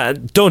 but it's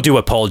not. Don't do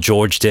what Paul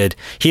George did.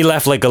 He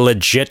left like a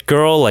legit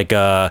girl, like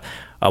a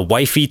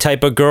wifey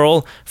type of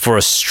girl, for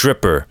a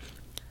stripper.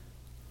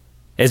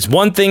 It's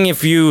one thing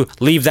if you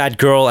leave that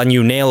girl and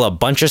you nail a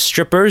bunch of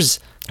strippers,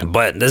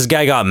 but this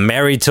guy got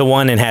married to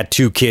one and had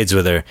 2 kids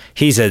with her.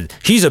 He's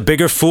a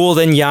bigger fool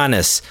than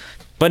Giannis.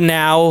 But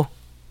now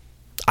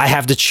I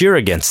have to cheer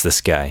against this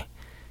guy.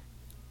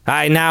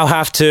 I now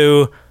have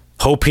to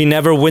hope he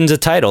never wins a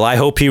title. I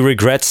hope he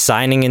regrets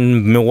signing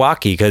in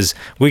Milwaukee because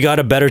we got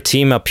a better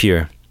team up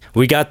here.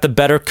 We got the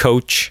better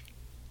coach.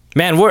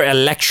 Man, we're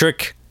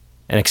electric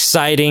and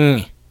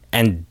exciting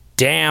and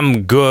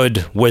damn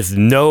good with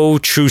no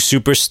true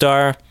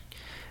superstar.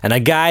 And a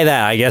guy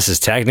that I guess is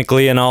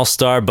technically an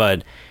all-star,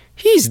 but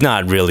he's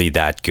not really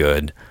that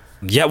good.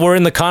 Yet we're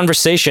in the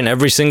conversation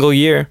every single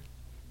year.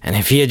 And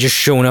if he had just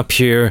shown up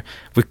here,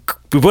 we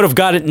would have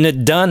gotten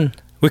it done.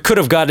 We could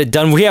have got it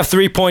done. We have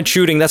 3-point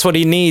shooting. That's what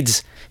he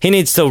needs. He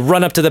needs to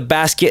run up to the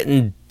basket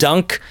and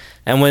dunk.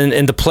 And when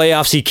in the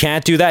playoffs he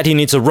can't do that, he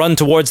needs to run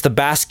towards the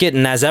basket.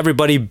 And as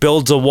everybody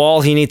builds a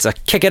wall, he needs to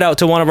kick it out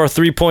to one of our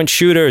 3-point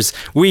shooters.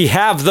 We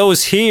have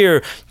those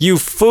here, you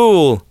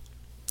fool.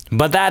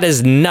 But that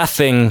is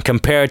nothing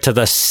compared to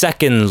the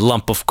second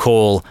lump of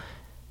coal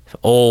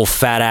old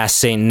fat-ass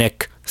St.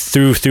 Nick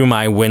threw through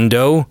my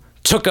window,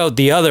 took out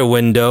the other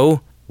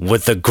window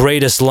with the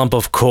greatest lump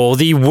of coal,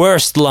 the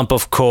worst lump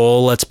of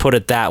coal, let's put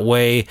it that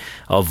way,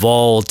 of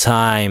all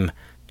time.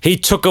 He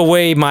took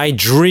away my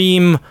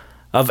dream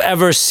of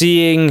ever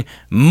seeing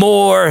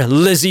more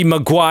Lizzie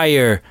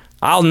McGuire.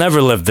 I'll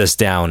never live this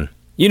down.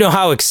 You know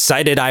how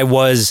excited I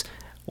was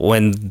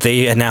when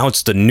they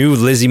announced the new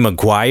Lizzie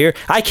McGuire?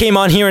 I came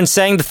on here and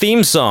sang the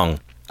theme song.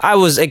 I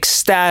was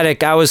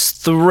ecstatic. I was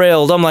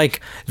thrilled. I'm like,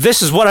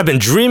 this is what I've been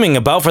dreaming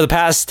about for the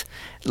past,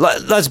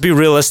 let's be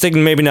realistic,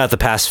 maybe not the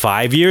past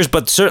 5 years,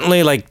 but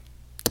certainly like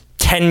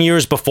 10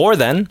 years before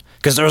then.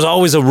 Because there was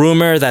always a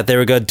rumor that they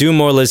were going to do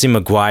more Lizzie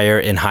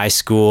McGuire in high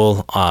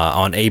school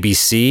on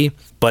ABC,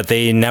 but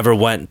they never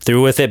went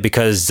through with it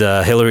because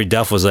Hilary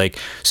Duff was like,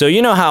 so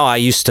you know how I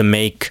used to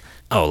make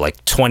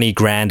like 20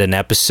 grand an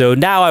episode?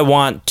 Now I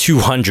want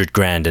 200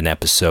 grand an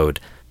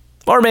episode.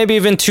 Or maybe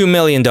even $2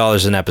 million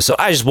an episode.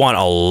 I just want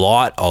a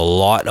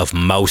lot of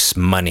mouse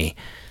money.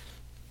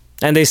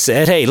 And they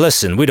said, hey,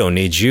 listen, we don't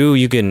need you.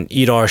 You can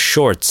eat our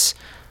shorts.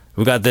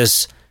 We got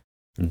this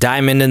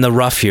diamond in the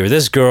rough here.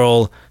 This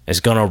girl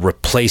is going to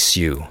replace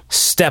you.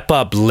 Step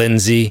up,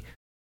 Lindsay.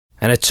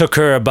 And it took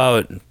her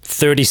about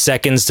 30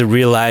 seconds to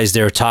realize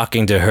they were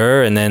talking to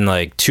her, and then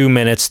like 2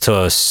 minutes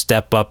to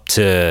step up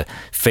to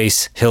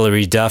face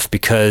Hilary Duff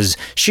because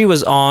she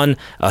was on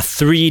a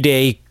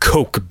 3-day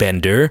coke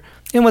bender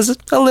and was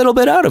a little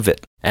bit out of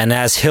it. And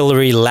as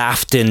Hilary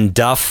laughed in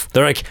Duff,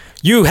 they're like,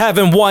 you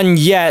haven't won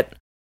yet.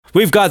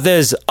 We've got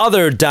this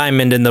other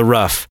diamond in the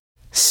rough.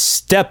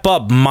 Step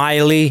up,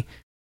 Miley.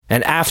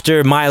 And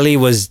after Miley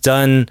was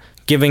done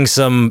giving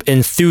some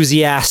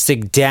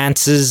enthusiastic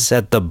dances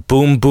at the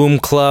Boom Boom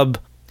Club,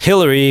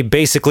 Hilary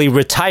basically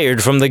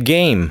retired from the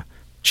game.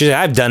 She said,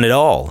 I've done it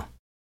all.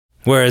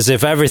 Whereas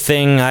if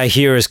everything I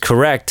hear is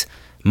correct,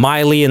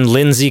 Miley and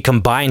Lindsay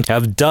combined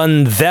have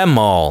done them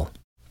all.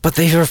 But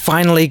they were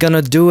finally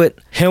gonna do it.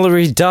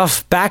 Hilary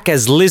Duff back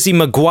as Lizzie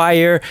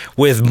McGuire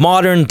with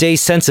modern day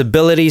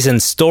sensibilities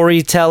and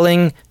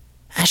storytelling.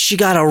 And she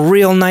got a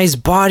real nice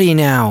body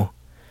now.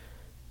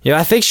 Yeah,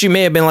 I think she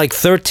may have been like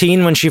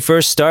 13 when she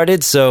first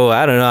started, so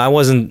I don't know, I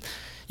wasn't,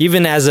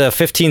 even as a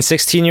 15,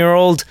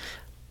 16-year-old,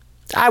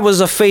 I was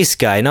a face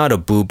guy, not a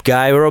boob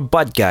guy or a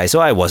butt guy, so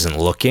I wasn't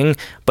looking.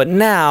 But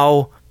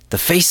now, the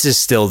face is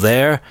still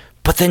there,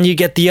 but then you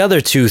get the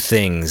other two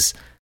things.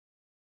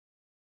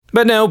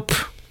 But nope,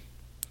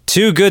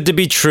 too good to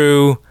be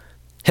true.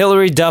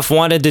 Hilary Duff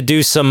wanted to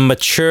do some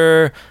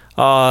mature,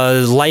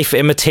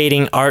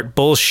 life-imitating art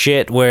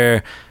bullshit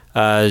where,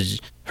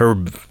 her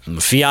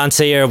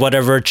fiance or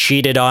whatever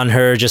cheated on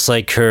her, just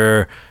like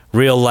her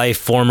real life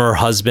former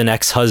husband,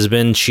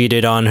 ex-husband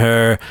cheated on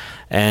her,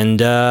 and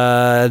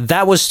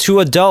that was too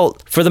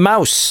adult for the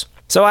mouse.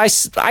 So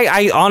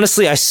I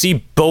honestly, I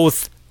see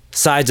both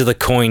sides of the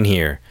coin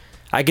here.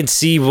 I can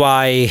see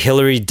why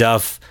Hilary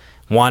Duff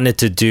wanted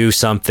to do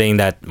something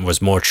that was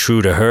more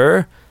true to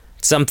her,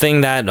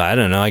 something that, I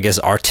don't know, I guess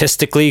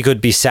artistically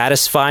could be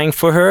satisfying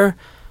for her.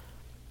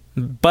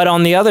 But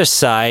on the other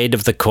side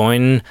of the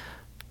coin,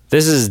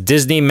 this is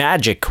Disney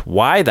magic.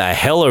 Why the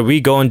hell are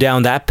we going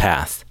down that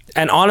path?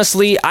 And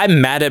honestly,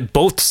 I'm mad at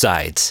both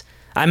sides.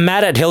 I'm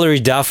mad at Hilary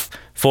Duff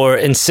for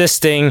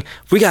insisting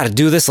we got to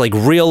do this like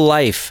real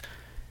life,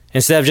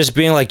 instead of just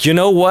being like, you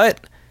know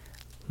what?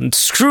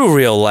 Screw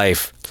real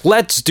life.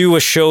 Let's do a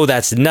show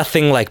that's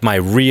nothing like my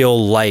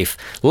real life.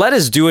 Let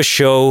us do a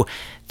show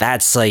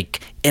that's like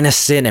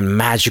innocent and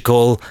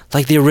magical,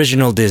 like the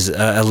original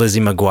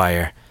Lizzie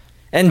McGuire.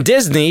 And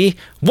Disney,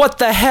 what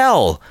the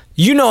hell?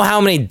 You know how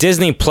many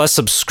Disney Plus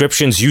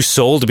subscriptions you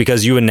sold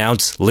because you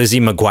announced Lizzie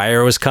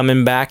McGuire was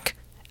coming back?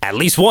 At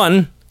least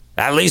one.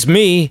 At least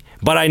me.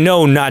 But I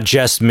know not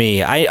just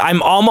me.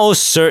 I'm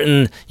almost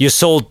certain you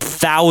sold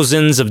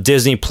thousands of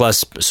Disney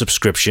Plus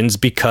subscriptions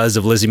because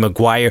of Lizzie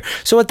McGuire.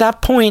 So at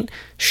that point,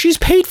 she's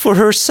paid for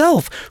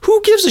herself.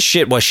 Who gives a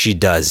shit what she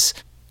does?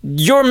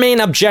 Your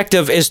main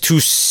objective is to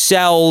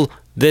sell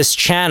this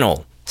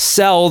channel.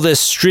 Sell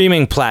this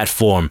streaming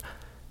platform.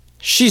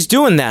 She's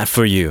doing that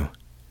for you.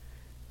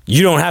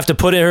 You don't have to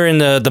put her in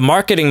the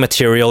marketing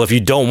material if you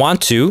don't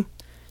want to.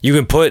 You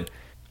can put,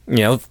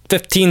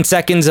 15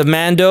 seconds of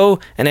Mando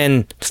and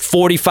then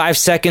 45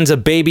 seconds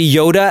of Baby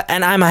Yoda,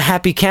 and I'm a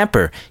happy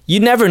camper. You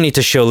never need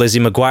to show Lizzie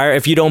McGuire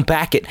if you don't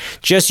back it.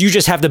 You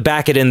just have to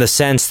back it in the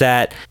sense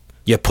that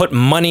you put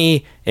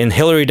money in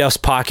Hilary Duff's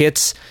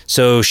pockets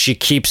so she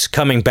keeps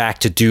coming back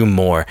to do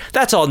more.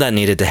 That's all that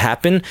needed to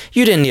happen.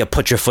 You didn't need to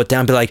put your foot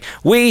down and be like,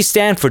 we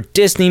stand for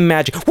Disney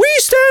magic. We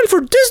stand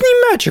for Disney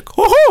magic.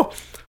 Oh-ho!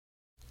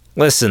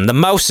 Listen, the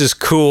mouse is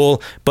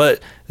cool,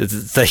 but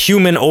the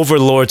human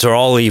overlords are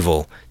all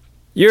evil.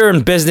 You're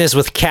in business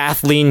with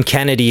Kathleen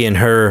Kennedy and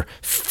her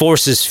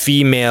forces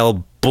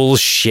female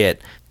bullshit.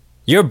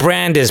 Your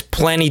brand is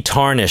plenty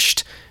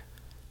tarnished.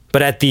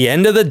 But at the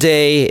end of the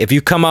day, if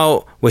you come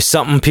out with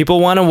something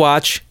people want to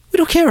watch, we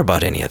don't care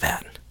about any of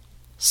that.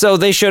 So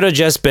they should have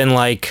just been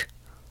like,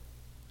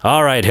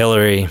 all right,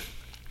 Hillary,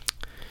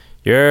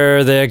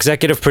 you're the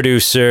executive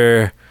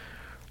producer.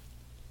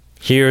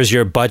 Here's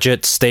your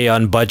budget. Stay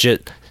on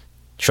budget.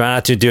 Try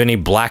not to do any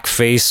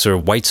blackface or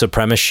white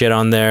supremacist shit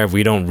on there.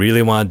 We don't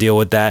really want to deal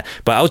with that.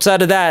 But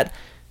outside of that,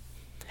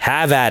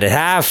 have at it.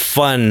 Have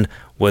fun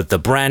with the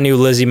brand new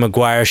Lizzie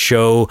McGuire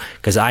show,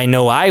 because I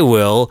know I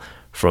will,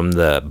 from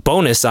the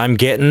bonus I'm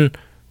getting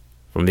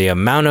from the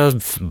amount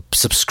of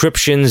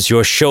subscriptions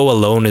your show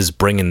alone is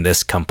bringing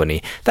this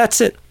company. That's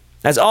it.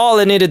 That's all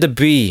it needed to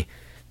be.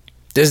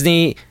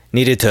 Disney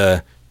needed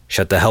to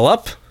shut the hell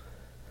up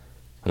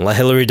and let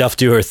Hilary Duff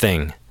do her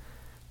thing.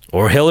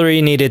 Or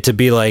Hillary needed to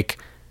be like,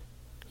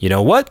 you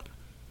know what?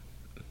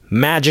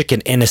 Magic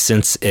and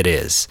innocence it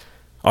is.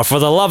 Or for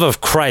the love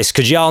of Christ,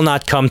 could y'all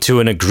not come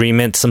to an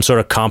agreement, some sort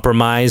of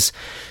compromise?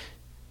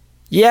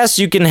 Yes,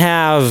 you can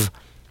have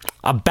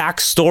a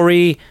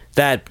backstory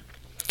that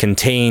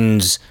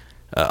contains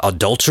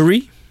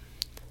adultery,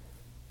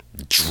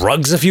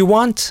 drugs if you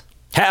want.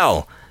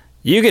 Hell,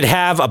 you could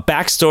have a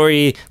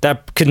backstory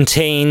that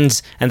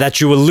contains and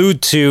that you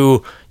allude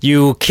to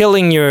you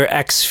killing your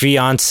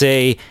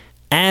ex-fiance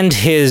and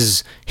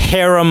his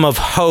harem of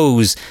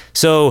hoes.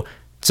 So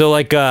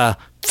like a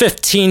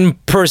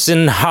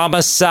 15-person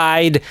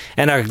homicide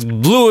and a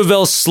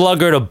Louisville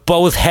slugger to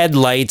both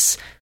headlights.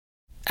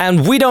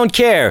 And we don't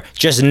care.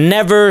 Just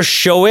never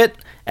show it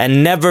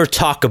and never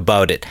talk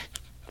about it.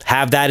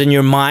 Have that in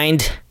your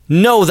mind.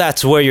 Know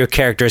that's where your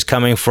character is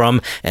coming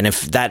from. And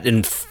if that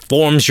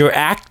informs your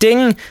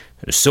acting,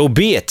 so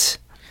be it.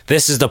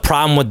 This is the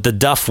problem with the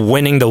Duff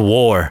winning the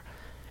war.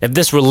 If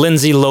this were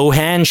Lindsay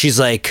Lohan, she's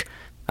like,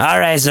 all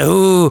right,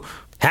 so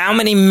how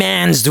many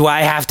mans do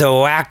I have to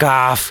whack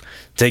off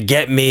to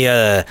get me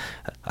I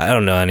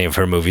don't know any of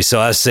her movies, so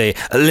I'll say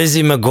a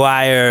Lizzie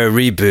McGuire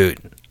reboot.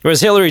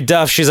 Whereas Hilary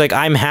Duff, she's like,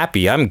 I'm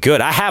happy, I'm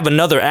good, I have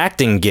another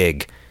acting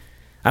gig.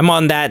 I'm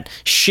on that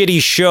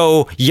shitty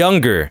show,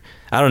 Younger.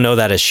 I don't know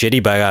that as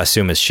shitty, but I gotta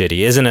assume it's shitty.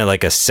 Isn't it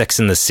like a Sex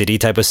in the City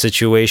type of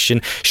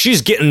situation?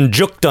 She's getting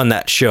juked on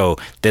that show.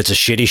 That's a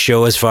shitty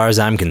show as far as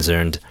I'm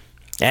concerned.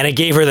 And it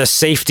gave her the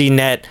safety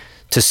net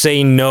to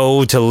say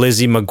no to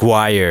Lizzie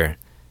McGuire.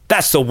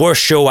 That's the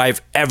worst show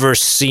I've ever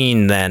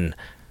seen then.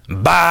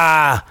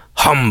 Bah,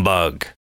 humbug.